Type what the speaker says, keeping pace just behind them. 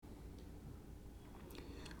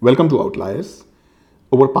Welcome to Outliers.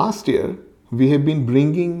 Over past year, we have been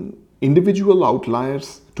bringing individual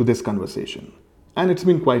outliers to this conversation, and it's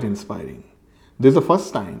been quite inspiring. This is the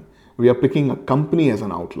first time we are picking a company as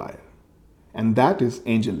an outlier, and that is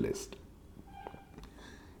AngelList.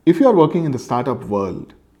 If you are working in the startup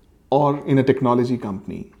world or in a technology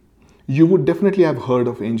company, you would definitely have heard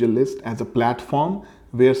of AngelList as a platform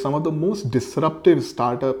where some of the most disruptive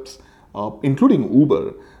startups, including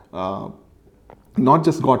Uber, not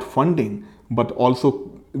just got funding but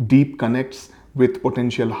also deep connects with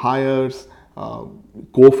potential hires,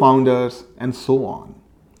 co-founders, and so on.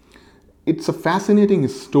 It's a fascinating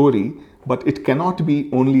story, but it cannot be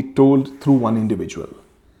only told through one individual.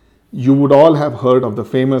 You would all have heard of the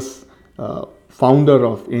famous founder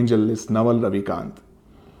of AngelList, Naval Ravikant.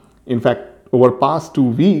 In fact, over past 2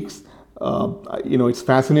 weeks, it's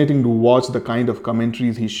fascinating to watch the kind of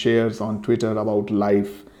commentaries he shares on Twitter about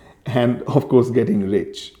life and, of course, getting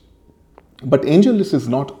rich. But AngelList is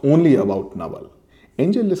not only about Naval.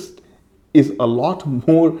 AngelList is a lot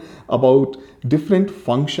more about different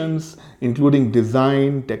functions, including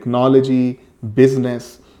design, technology,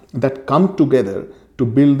 business, that come together to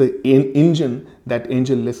build the engine that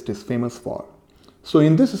AngelList is famous for. So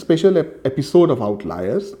in this special episode of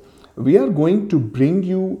Outliers, we are going to bring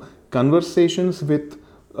you conversations with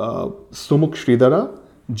Sumukh Sridhara,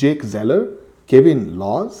 Jake Zeller, Kevin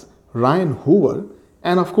Laws, Ryan Hoover,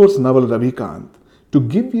 and of course Naval Ravikant to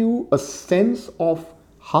give you a sense of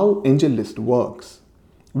how AngelList works.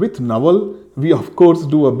 With Naval, we of course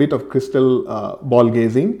do a bit of crystal ball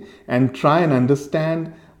gazing and try and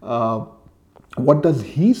understand what does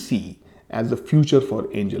he see as the future for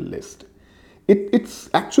AngelList. It's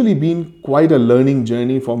actually been quite a learning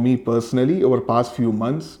journey for me personally over past few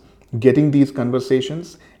months, getting these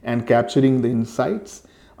conversations and capturing the insights.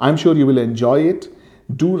 I'm sure you will enjoy it.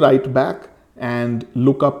 Do write back and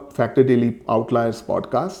look up Factor Daily Outliers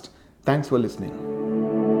podcast. Thanks for listening.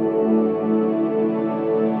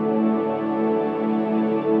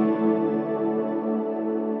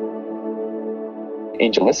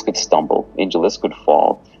 AngelList could stumble, AngelList could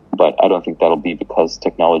fall, but I don't think that'll be because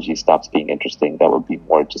technology stops being interesting. That would be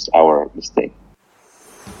more just our mistake.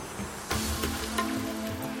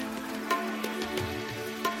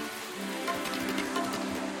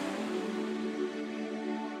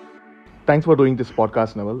 Thanks for doing this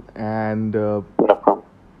podcast, Naval. And No problem.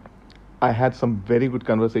 I had some very good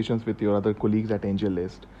conversations with your other colleagues at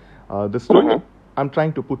AngelList. The story I'm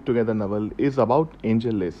trying to put together, Naval, is about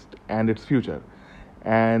AngelList and its future.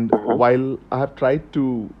 And while I have tried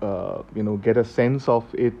to, get a sense of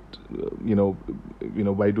it,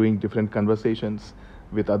 by doing different conversations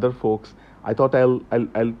with other folks, I thought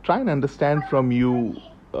I'll try and understand from you,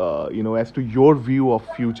 as to your view of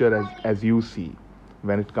future as you see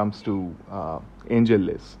when it comes to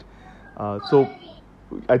AngelList. So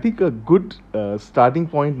I think a good starting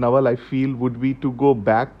point, Naval, I feel, would be to go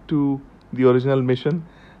back to the original mission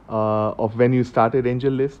of when you started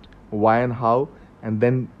AngelList, why and how, and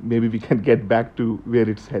then maybe we can get back to where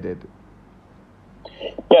it's headed.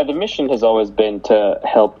 Yeah, the mission has always been to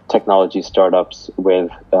help technology startups with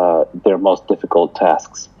their most difficult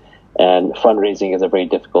tasks. And fundraising is a very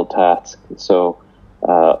difficult task. So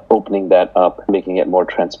opening that up, making it more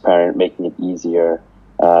transparent, making it easier,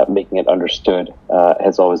 making it understood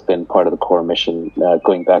has always been part of the core mission,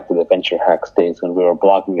 going back to the Venture Hacks days when we were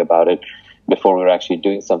blogging about it before we were actually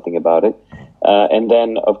doing something about it. And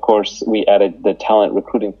then, of course, we added the talent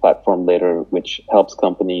recruiting platform later, which helps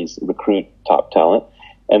companies recruit top talent.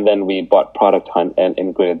 And then we bought Product Hunt and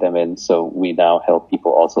integrated them in. So we now help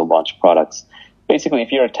people also launch products. Basically,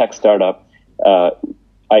 if you're a tech startup,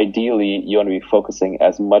 ideally, you want to be focusing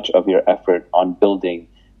as much of your effort on building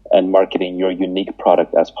and marketing your unique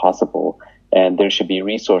product as possible. And there should be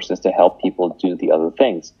resources to help people do the other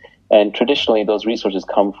things. And traditionally, those resources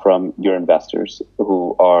come from your investors,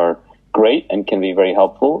 who are great and can be very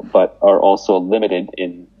helpful, but are also limited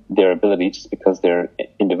in their ability just because they're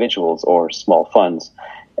individuals or small funds.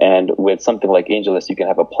 And with something like AngelList, you can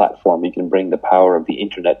have a platform. You can bring the power of the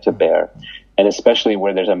internet to bear. And especially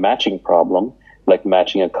where there's a matching problem, like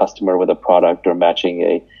matching a customer with a product or matching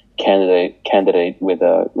a candidate with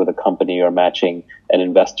a company or matching an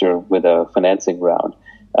investor with a financing round,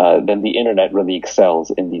 then the internet really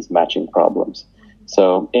excels in these matching problems.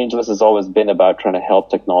 So AngelList has always been about trying to help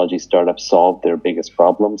technology startups solve their biggest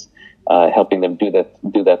problems, helping them do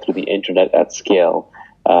that through the internet at scale,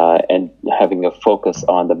 and having a focus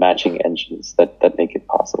on the matching engines that make it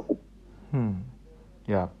possible.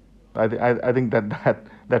 Yeah, I think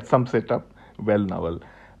that sums it up well, Naval.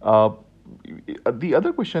 the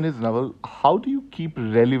other question is, Naval, how do you keep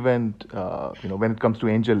relevant, when it comes to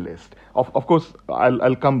AngelList? Of course,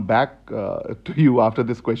 I'll come back to you after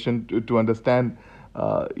this question to understand,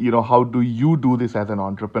 how do you do this as an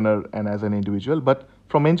entrepreneur and as an individual? But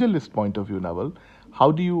from AngelList point of view, Naval,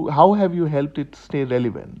 how have you helped it stay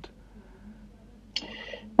relevant?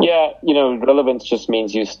 Yeah, relevance just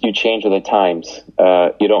means you change with the times.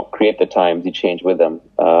 You don't create the times, you change with them.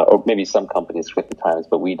 Or maybe some companies create the times,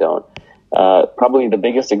 but we don't. Probably the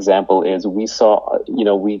biggest example is we saw,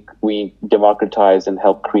 we democratized and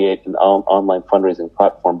helped create an online fundraising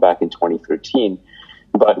platform back in 2013.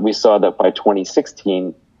 But we saw that by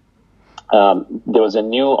 2016, there was a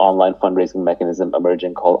new online fundraising mechanism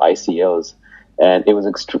emerging called ICOs. And it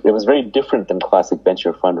was very different than classic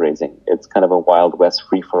venture fundraising. It's kind of a Wild West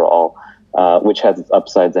free-for-all, which has its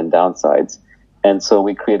upsides and downsides. And so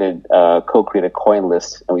we co-created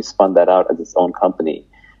CoinList, and we spun that out as its own company.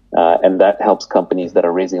 And that helps companies that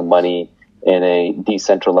are raising money in a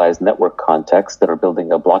decentralized network context that are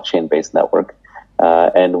building a blockchain-based network.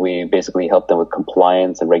 And we basically help them with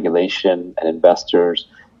compliance and regulation and investors,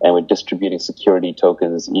 and with distributing security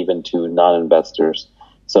tokens even to non-investors.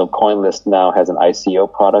 So CoinList now has an ICO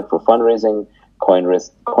product for fundraising.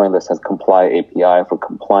 CoinList has Comply API for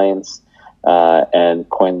compliance, and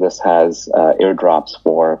CoinList has airdrops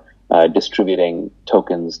for distributing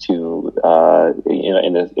tokens to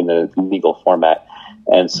in a legal format.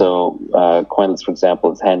 And so CoinList, for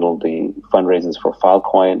example, has handled the fundraisers for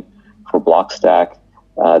Filecoin, for Blockstack,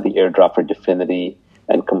 the airdrop for Definity,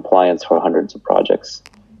 and compliance for hundreds of projects.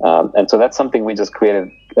 And so that's something we just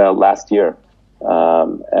created last year.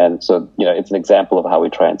 And so, it's an example of how we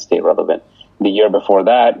try and stay relevant. The year before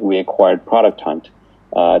that, we acquired Product Hunt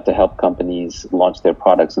to help companies launch their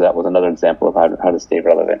products. So that was another example of how to stay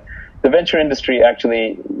relevant. The venture industry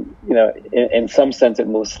actually, in some sense it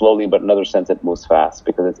moves slowly, but in another sense it moves fast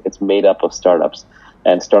because it's made up of startups.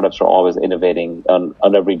 And startups are always innovating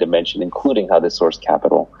on every dimension, including how they source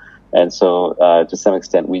capital. And so to some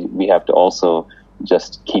extent, we have to also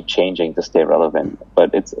just keep changing to stay relevant.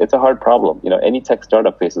 But it's a hard problem. Any tech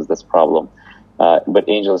startup faces this problem. But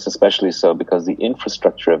Angel is especially so because the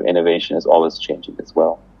infrastructure of innovation is always changing as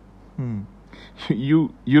well.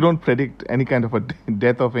 You don't predict any kind of a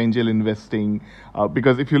death of angel investing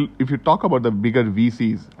because if you talk about the bigger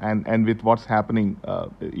VCs and with what's happening,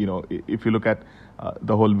 if you look at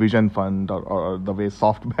the whole Vision Fund or the way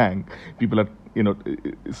SoftBank, people are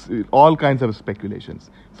all kinds of speculations.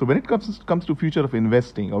 So when it comes to future of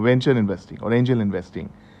investing or venture investing or angel investing,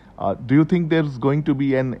 do you think there's going to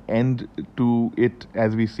be an end to it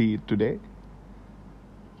as we see it today?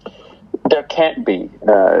 There can't be.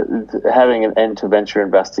 Having an end to venture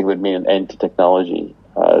investing would mean an end to technology.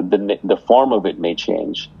 The form of it may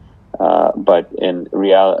change, but in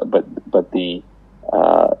reality, but the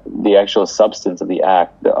actual substance of the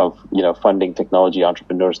act of funding technology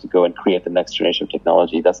entrepreneurs to go and create the next generation of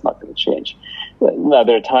technology, that's not going to change. Now,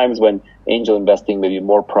 there are times when angel investing may be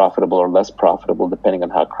more profitable or less profitable depending on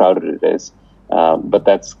how crowded it is, but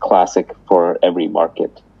that's classic for every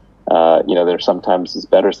market. There's sometimes it's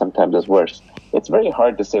better, sometimes it's worse. It's very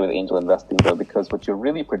hard to say with angel investing, though, because what you're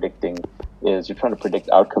really predicting is you're trying to predict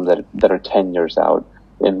outcomes that are 10 years out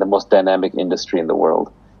in the most dynamic industry in the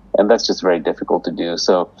world. And that's just very difficult to do.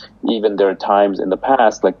 So even there are times in the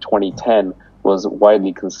past, like 2010 was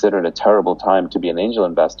widely considered a terrible time to be an angel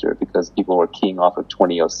investor because people were keying off of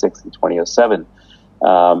 2006 and 2007.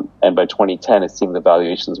 And by 2010, it seemed the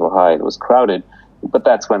valuations were high and it was crowded. But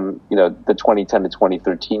that's when, the 2010 to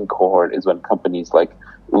 2013 cohort is when companies like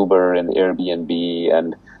Uber and Airbnb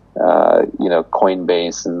and,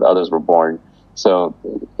 Coinbase and others were born. So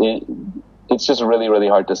it's just really, really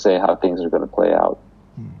hard to say how things are going to play out.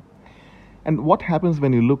 And what happens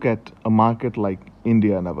when you look at a market like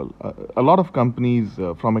India, Naval? A lot of companies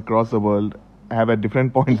from across the world have at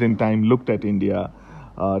different points in time looked at India,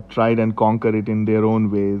 tried and conquer it in their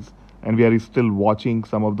own ways. And we are still watching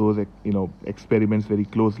some of those, experiments very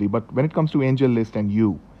closely. But when it comes to AngelList and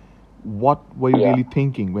you, what were you really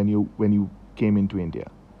thinking when you came into India?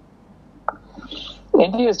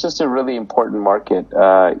 India is just a really important market.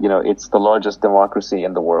 It's the largest democracy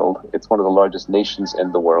in the world. It's one of the largest nations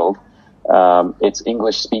in the world. It's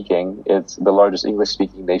English speaking. It's the largest English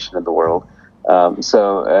speaking nation in the world.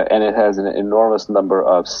 And it has an enormous number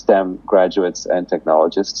of STEM graduates and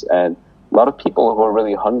technologists and a lot of people who are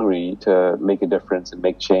really hungry to make a difference and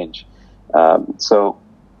make change. And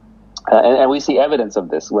we see evidence of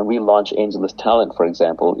this when we launch AngelList Talent, for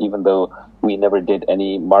example. Even though we never did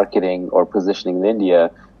any marketing or positioning in India,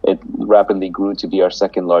 it rapidly grew to be our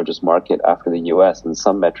second largest market after the US. In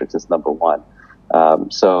some metrics, it's number one.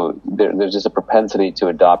 So there's just a propensity to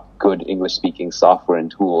adopt good English-speaking software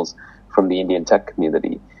and tools from the Indian tech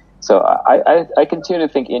community. So I continue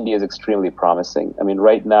to think India is extremely promising. I mean,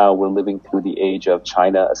 right now we're living through the age of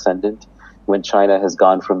China ascendant, when China has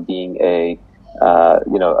gone from being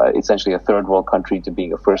essentially a third world country to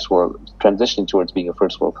being a first world, transitioning towards being a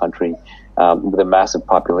first world country with a massive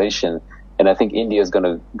population. And I think India is going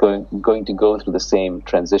to go through the same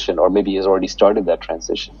transition, or maybe has already started that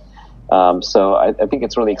transition. So I think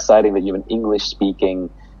it's really exciting that you have an English-speaking,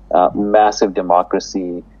 massive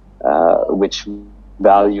democracy, which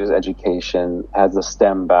values education, has a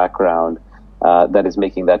STEM background, that is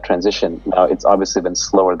making that transition. Now, it's obviously been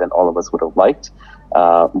slower than all of us would have liked,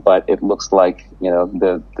 but it looks like,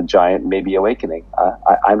 the giant may be awakening.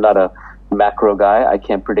 I'm not a macro guy. I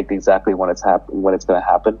can't predict exactly when it's going to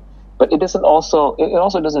happen, but it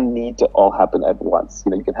also doesn't need to all happen at once.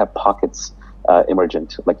 You can have pockets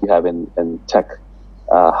emergent, like you have in tech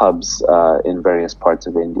hubs in various parts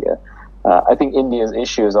of India. I think India's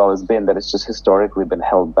issue has always been that it's just historically been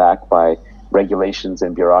held back by regulations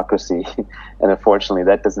and bureaucracy, and unfortunately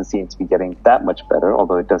that doesn't seem to be getting that much better,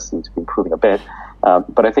 although it does seem to be improving a bit.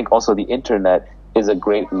 But I think also the internet is a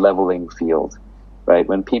great leveling field, right?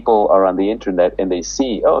 When people are on the internet and they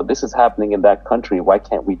see, oh, this is happening in that country, why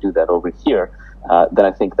can't we do that over here? Then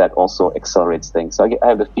I think that also accelerates things. So I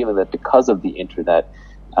have the feeling that because of the internet,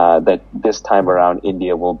 that this time around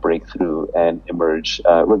India will break through and emerge,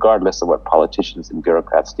 regardless of what politicians and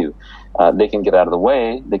bureaucrats do. They can get out of the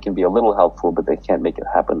way, they can be a little helpful, but they can't make it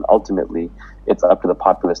happen. Ultimately, it's up to the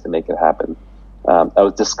populace to make it happen. I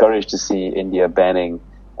was discouraged to see India banning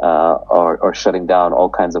or shutting down all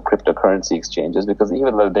kinds of cryptocurrency exchanges, because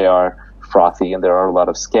even though they are frothy and there are a lot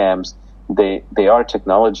of scams, they are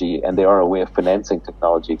technology, and they are a way of financing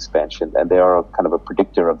technology expansion, and they are a kind of a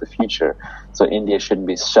predictor of the future. So India shouldn't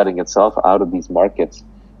be shutting itself out of these markets.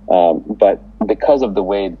 But because of the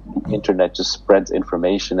way the internet just spreads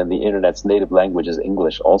information, and the internet's native language is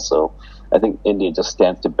English also, I think India just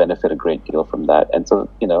stands to benefit a great deal from that. And so,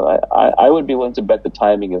 I would be willing to bet the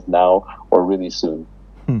timing is now or really soon.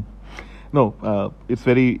 No, it's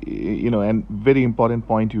very, and very important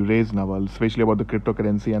point you raised, Naval, especially about the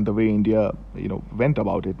cryptocurrency and the way India, went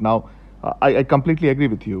about it. Now, I completely agree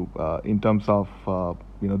with you in terms of,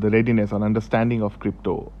 the readiness and understanding of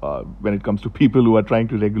crypto when it comes to people who are trying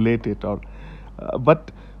to regulate it.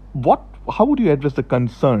 But how would you address the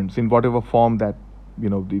concerns in whatever form that,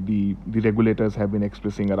 the regulators have been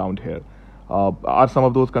expressing around here? Are some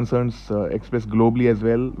of those concerns expressed globally as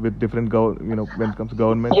well with different, when it comes to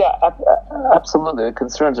government? Yeah, absolutely. The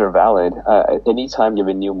concerns are valid. Anytime you have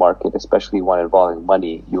a new market, especially one involving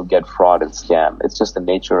money, you'll get fraud and scam. It's just the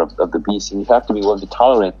nature of the beast, and you have to be willing to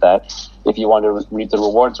tolerate that if you want to reap the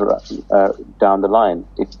rewards down the line.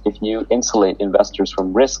 If you insulate investors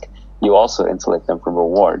from risk, you also insulate them from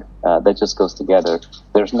reward. That just goes together.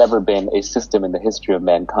 There's never been a system in the history of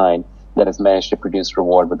mankind that has managed to produce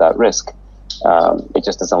reward without risk. It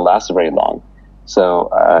just doesn't last very long. So,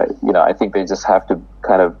 I think they just have to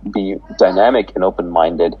kind of be dynamic and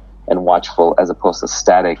open-minded and watchful, as opposed to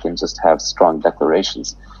static and just have strong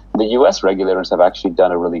declarations. The U.S. regulators have actually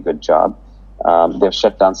done a really good job. They've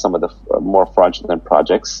shut down some of the more fraudulent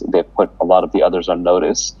projects. They've put a lot of the others on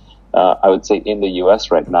notice. I would say in the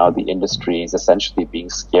U.S. right now, the industry is essentially being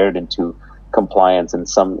scared into compliance and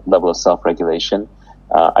some level of self-regulation.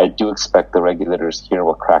 I do expect the regulators here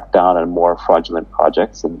will crack down on more fraudulent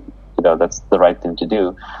projects, and that's the right thing to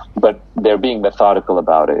do. But they're being methodical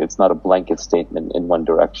about it. It's not a blanket statement in one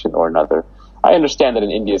direction or another. I understand that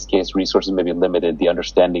in India's case, resources may be limited, the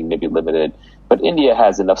understanding may be limited, but India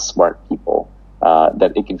has enough smart people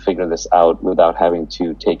that it can figure this out without having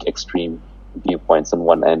to take extreme viewpoints on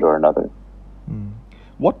one end or another.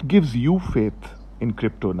 What gives you faith in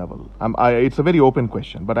crypto, Naval? It's a very open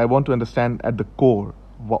question, but I want to understand at the core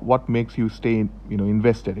what makes you stay,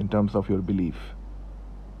 invested in terms of your belief.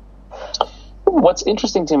 What's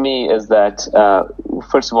interesting to me is that,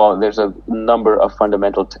 first of all, there's a number of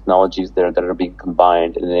fundamental technologies there that are being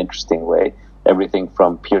combined in an interesting way. Everything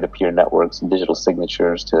from peer-to-peer networks and digital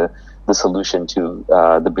signatures to the solution to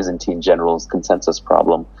the Byzantine generals' consensus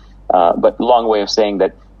problem. But long way of saying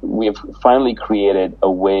that we have finally created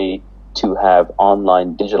a way to have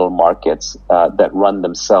online digital markets that run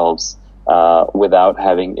themselves without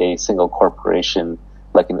having a single corporation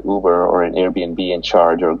like an Uber or an Airbnb in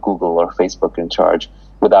charge, or Google or Facebook in charge,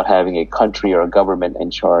 without having a country or a government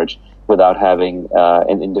in charge, without having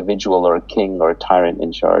an individual or a king or a tyrant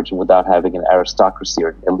in charge, and without having an aristocracy or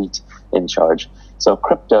an elite in charge. So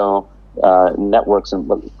crypto networks and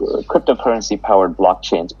cryptocurrency-powered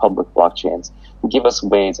blockchains, public blockchains, give us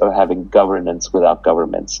ways of having governance without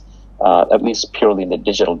governments, at least purely in the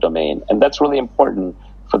digital domain. And that's really important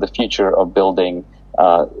for the future of building,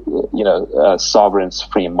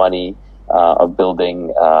 sovereign-free money, of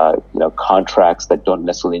building, contracts that don't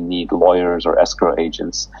necessarily need lawyers or escrow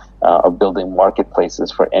agents, of building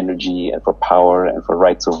marketplaces for energy and for power and for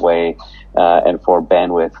rights of way, and for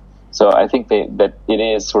bandwidth. So I think that it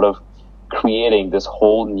is sort of creating this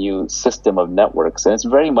whole new system of networks, and it's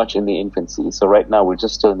very much in the infancy. So right now we're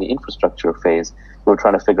just still in the infrastructure phase. We're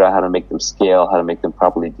trying to figure out how to make them scale, how to make them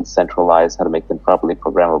properly decentralized, how to make them properly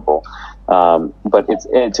programmable. But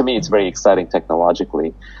to me, it's very exciting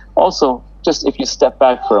technologically. Also, just if you step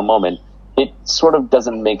back for a moment, it sort of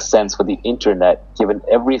doesn't make sense for the internet, given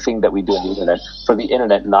everything that we do on the internet, for the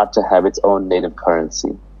internet not to have its own native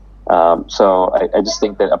currency. So I just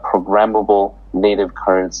think that a programmable native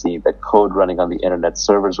currency, that code running on the internet,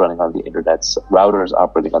 servers running on the internet, routers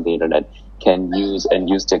operating on the internet can use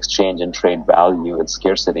to exchange and trade value and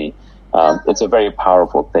scarcity. It's a very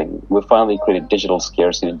powerful thing. We finally created digital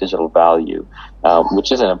scarcity and digital value,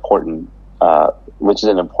 which is an important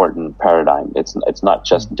paradigm. It's not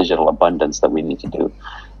just digital abundance that we need to do.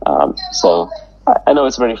 So I know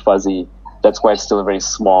it's very fuzzy. That's why it's still a very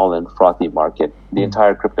small and frothy market. The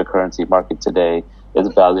entire cryptocurrency market today is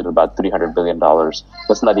valued at about $300 billion.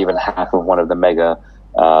 That's not even half of one of the mega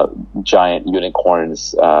giant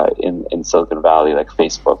unicorns in Silicon Valley, like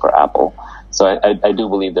Facebook or Apple. So I do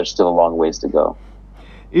believe there's still a long ways to go.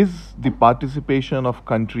 Is the participation of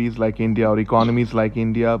countries like India or economies like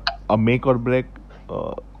India a make or break,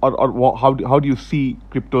 or how do you see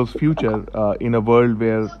crypto's future in a world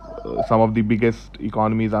where some of the biggest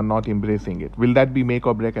economies are not embracing it? Will that be make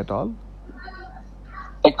or break at all?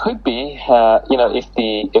 It could be.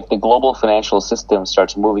 If the global financial system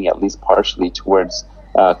starts moving at least partially towards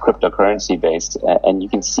cryptocurrency based, and you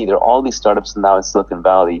can see there are all these startups now in Silicon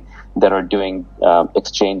Valley that are doing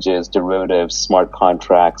exchanges, derivatives, smart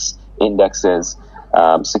contracts, indexes,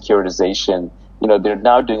 securitization. They're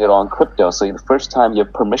now doing it all in crypto. So the first time you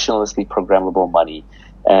have permissionlessly programmable money,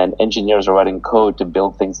 and engineers are writing code to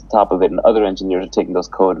build things on top of it, and other engineers are taking those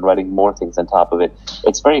code and writing more things on top of it.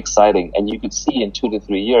 It's very exciting, and you could see in 2 to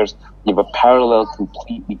 3 years, you have a parallel,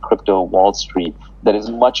 completely crypto Wall Street that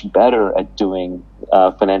is much better at doing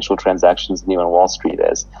financial transactions than even Wall Street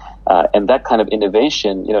is. And that kind of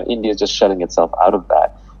innovation, India is just shutting itself out of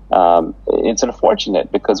that. It's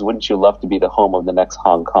unfortunate, because wouldn't you love to be the home of the next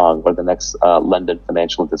Hong Kong or the next London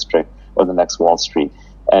financial district or the next Wall Street?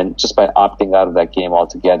 And just by opting out of that game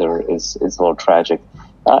altogether is a little tragic.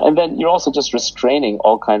 And then you're also just restraining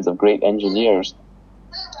all kinds of great engineers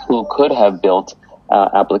who could have built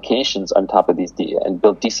applications on top of these and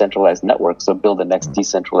built decentralized networks. So build the next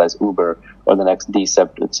decentralized Uber or the next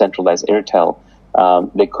decentralized Airtel.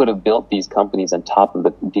 They could have built these companies on top of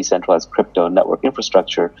the decentralized crypto network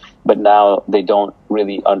infrastructure, but now they don't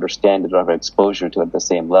really understand it or have exposure to it at the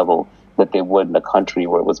same level that they would in a country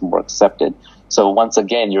where it was more accepted. So once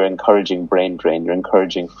again, you're encouraging brain drain, you're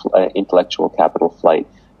encouraging intellectual capital flight,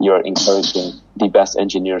 you're encouraging the best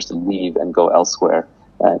engineers to leave and go elsewhere.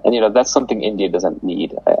 And that's something India doesn't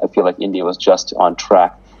need. I feel like India was just on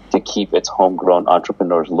track to keep its homegrown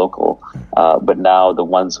entrepreneurs local. But now the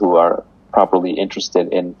ones who are properly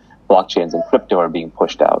interested in blockchains and crypto are being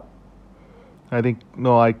pushed out.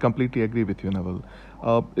 I completely agree with you, Naval.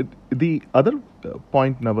 The other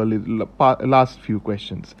point, Naval, is last few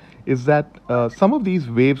questions, is that some of these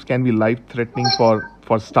waves can be life-threatening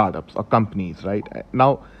for startups or companies, right?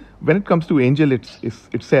 Now, when it comes to AngelList's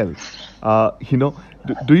itself,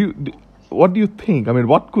 what do you think? I mean,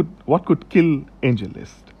 what could kill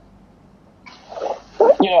AngelList?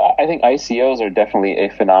 I think ICOs are definitely a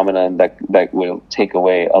phenomenon that will take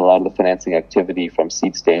away a lot of the financing activity from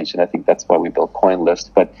seed stage, and I think that's why we built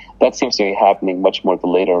CoinList. But that seems to be happening much more at the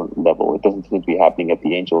later level. It doesn't seem to be happening at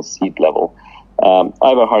the angel seed level. I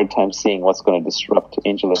have a hard time seeing what's going to disrupt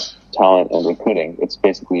AngelList talent and recruiting. It's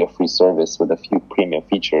basically a free service with a few premium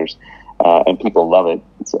features, and people love it.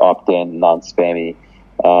 It's opt-in, non-spammy.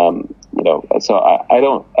 So I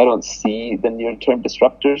don't see the near-term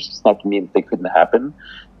disruptors. It's not to mean that they couldn't happen.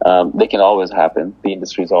 They can always happen. The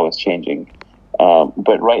industry is always changing.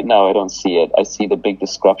 But right now, I don't see it. I see the big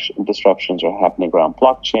disruptions are happening around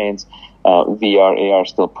blockchains. VR, AR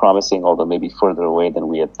still promising, although maybe further away than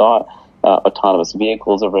we had thought. Autonomous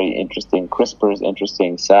vehicles are very interesting. CRISPR is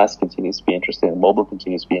interesting. SaaS continues to be interesting. Mobile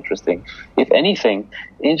continues to be interesting. If anything,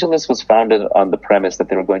 AngelList was founded on the premise that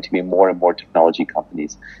there were going to be more and more technology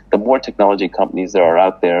companies. The more technology companies there are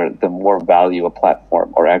out there, the more value a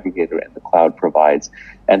platform or aggregator in the cloud provides.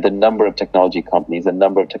 And the number of technology companies, the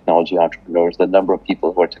number of technology entrepreneurs, the number of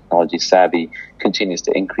people who are technology savvy continues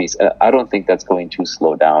to increase. And I don't think that's going to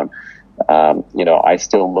slow down. I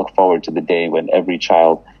still look forward to the day when every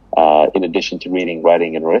child, in addition to reading,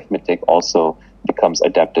 writing, and arithmetic, also becomes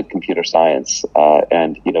adept at computer science,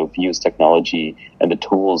 and views technology and the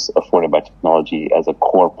tools afforded by technology as a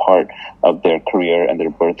core part of their career and their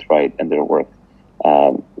birthright and their work.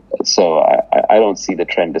 So I don't see the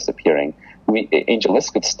trend disappearing.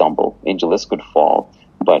 AngelList could stumble, AngelList could fall,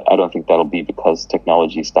 but I don't think that'll be because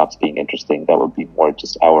technology stops being interesting. That would be more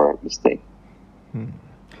just our mistake.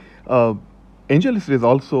 AngelList is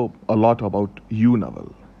also a lot about you,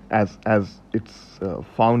 Naval, as its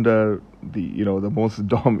founder, the most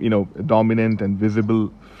dominant and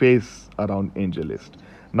visible face around AngelList.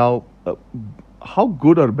 Now, how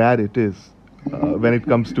good or bad it is when it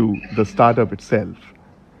comes to the startup itself?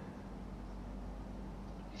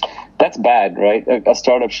 That's bad, right? A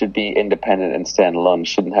startup should be independent and standalone.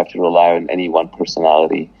 Shouldn't have to rely on any one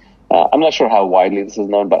personality. I'm not sure how widely this is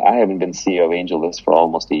known, but I haven't been CEO of AngelList for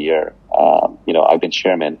almost a year. I've been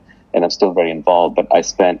chairman, and I'm still very involved, but I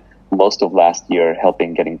spent most of last year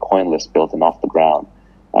helping getting CoinList built and off the ground.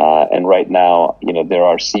 And right now, there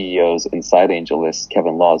are CEOs inside AngelList.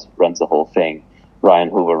 Kevin Laws runs the whole thing. Ryan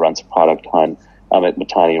Hoover runs Product Hunt. Amit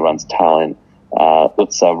Matani runs Talent.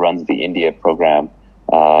 Utsav runs the India program.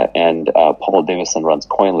 And Paul Davison runs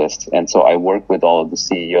CoinList. And so I work with all of the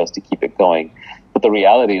CEOs to keep it going. But the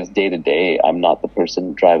reality is, day to day, I'm not the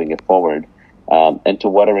person driving it forward. And to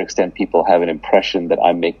whatever extent people have an impression that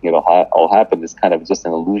I'm making it all happen is kind of just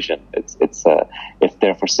an illusion. It's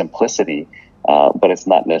there for simplicity, but it's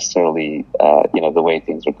not necessarily the way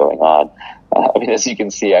things are going on. As you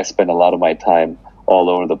can see, I spend a lot of my time all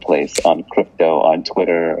over the place on crypto, on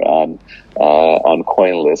Twitter, on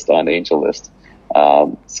CoinList, on AngelList.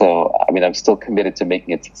 So I'm still committed to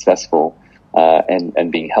making it successful.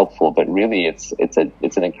 And being helpful, but really it's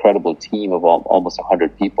an incredible team of almost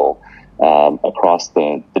 100 people across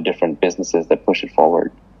the different businesses that push it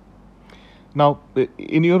forward. Now,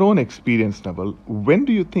 in your own experience, Naval, when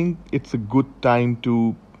do you think it's a good time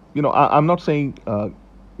to, I'm not saying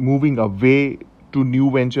moving away to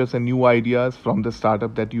new ventures and new ideas from the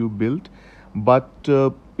startup that you built, but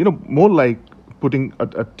more like putting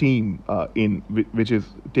a team in which is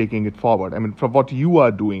taking it forward. From what you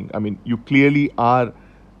are doing, you clearly are,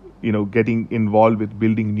 getting involved with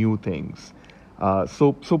building new things.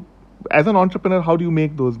 So as an entrepreneur, how do you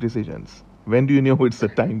make those decisions? When do you know it's the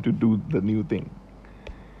time to do the new thing?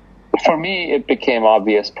 For me, it became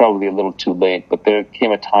obvious probably a little too late, but there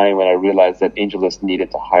came a time when I realized that AngelList needed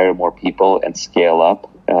to hire more people and scale up.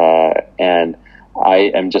 And I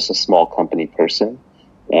am just a small company person,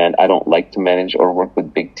 and I don't like to manage or work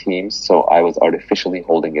with big teams, so I was artificially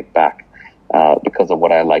holding it back because of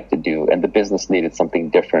what I like to do. And the business needed something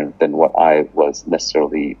different than what I was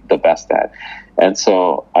necessarily the best at. And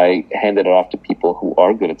so I handed it off to people who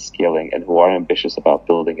are good at scaling and who are ambitious about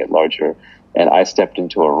building it larger. And I stepped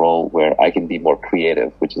into a role where I can be more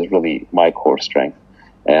creative, which is really my core strength.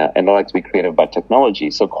 And I like to be creative about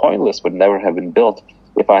technology. So CoinList would never have been built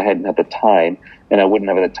if I hadn't had the time, and I wouldn't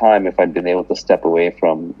have had the time if I'd been able to step away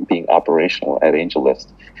from being operational at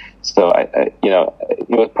AngelList. So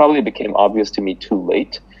it probably became obvious to me too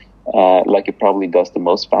late, like it probably does to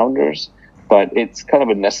most founders, but it's kind of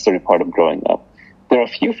a necessary part of growing up. There are a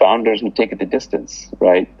few founders who take it the distance,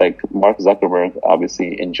 right? Like Mark Zuckerberg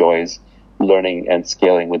obviously enjoys learning and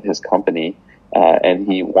scaling with his company, and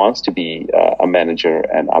he wants to be a manager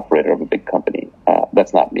and operator of a big company.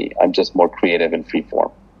 That's not me. I'm just more creative and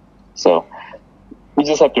freeform. So you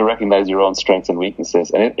just have to recognize your own strengths and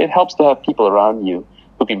weaknesses, and it helps to have people around you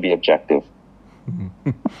who can be objective.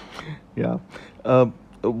 Yeah.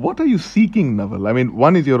 What are you seeking, Naval?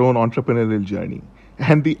 One is your own entrepreneurial journey,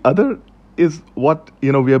 and the other is what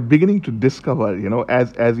we are beginning to discover.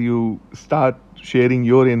 As you start sharing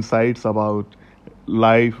your insights about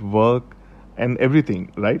life, work, and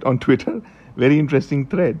everything, right, on Twitter. Very interesting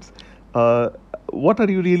threads. What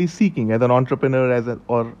are you really seeking as an entrepreneur,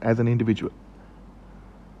 or as an individual?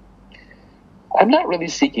 I'm not really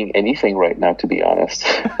seeking anything right now, to be honest.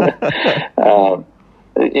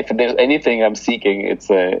 If there's anything I'm seeking,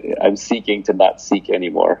 I'm seeking to not seek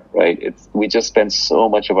anymore, right? We just spend so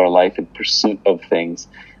much of our life in pursuit of things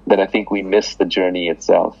that I think we miss the journey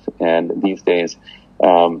itself. And these days,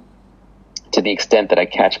 to the extent that I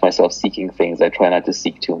catch myself seeking things, I try not to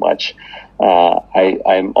seek too much.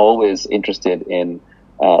 I'm always interested in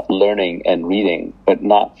learning and reading, but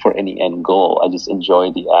not for any end goal. I just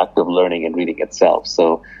enjoy the act of learning and reading itself.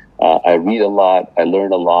 So I read a lot, I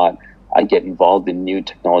learn a lot, I get involved in new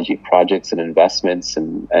technology projects and investments,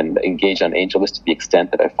 and engage on AngelList to the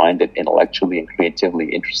extent that I find it intellectually and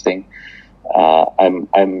creatively interesting.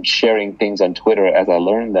 I'm sharing things on Twitter as I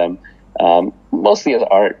learn them, mostly as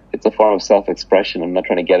art. It's a form of self-expression. I'm not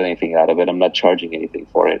trying to get anything out of it. I'm not charging anything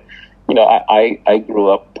for it. I grew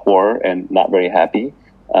up poor and not very happy.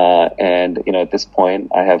 And at this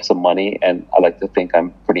point I have some money, and I like to think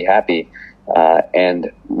I'm pretty happy.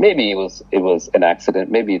 And maybe it was an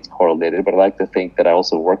accident, maybe it's correlated, but I like to think that I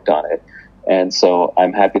also worked on it. And so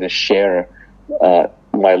I'm happy to share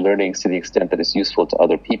my learnings to the extent that it's useful to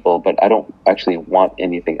other people, but I don't actually want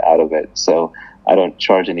anything out of it. So I don't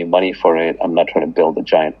charge any money for it. I'm not trying to build a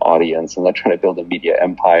giant audience. I'm not trying to build a media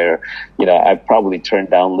empire. I've probably turned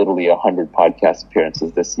down literally 100 podcast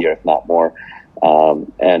appearances this year, if not more.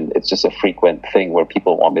 And it's just a frequent thing where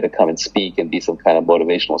people want me to come and speak and be some kind of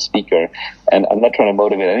motivational speaker. And I'm not trying to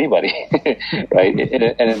motivate anybody, right?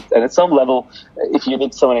 And at some level, if you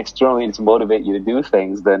need someone externally to motivate you to do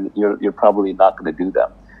things, then you're probably not going to do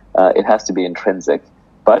them. It has to be intrinsic.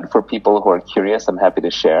 But for people who are curious, I'm happy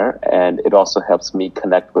to share. And it also helps me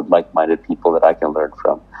connect with like-minded people that I can learn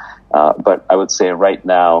from. But I would say right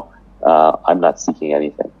now, I'm not seeking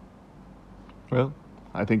anything. Well,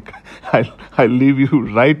 I think I'll leave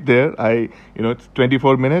you right there. It's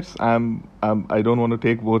 24 minutes. I don't want to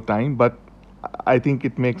take more time, but I think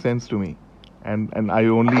it makes sense to me. And I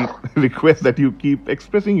only request that you keep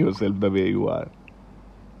expressing yourself the way you are.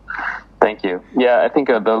 Thank you. Yeah, I think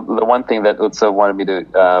the one thing that Utsav wanted me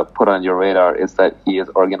to put on your radar is that he is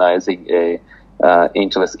organizing a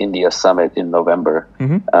AngelList's India Summit in November.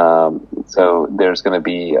 Mm-hmm. So there's going to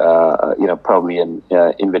be, probably an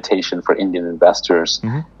invitation for Indian investors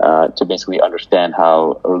to basically understand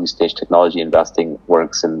how early stage technology investing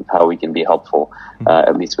works and how we can be helpful,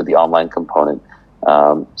 at least with the online component.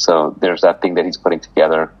 So there's that thing that he's putting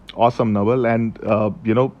together. Awesome, Naval. And,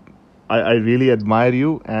 I really admire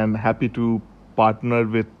you and happy to partner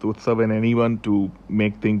with Utsav and anyone to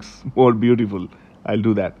make things more beautiful. I'll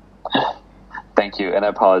do that. Thank you, and I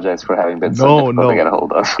apologize for having been so difficult to get a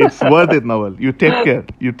hold of. It's worth it, Naval. You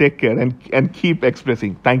take care and keep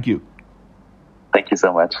expressing. Thank you. Thank you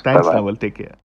so much. Thanks, Bye-bye. Naval. Take care.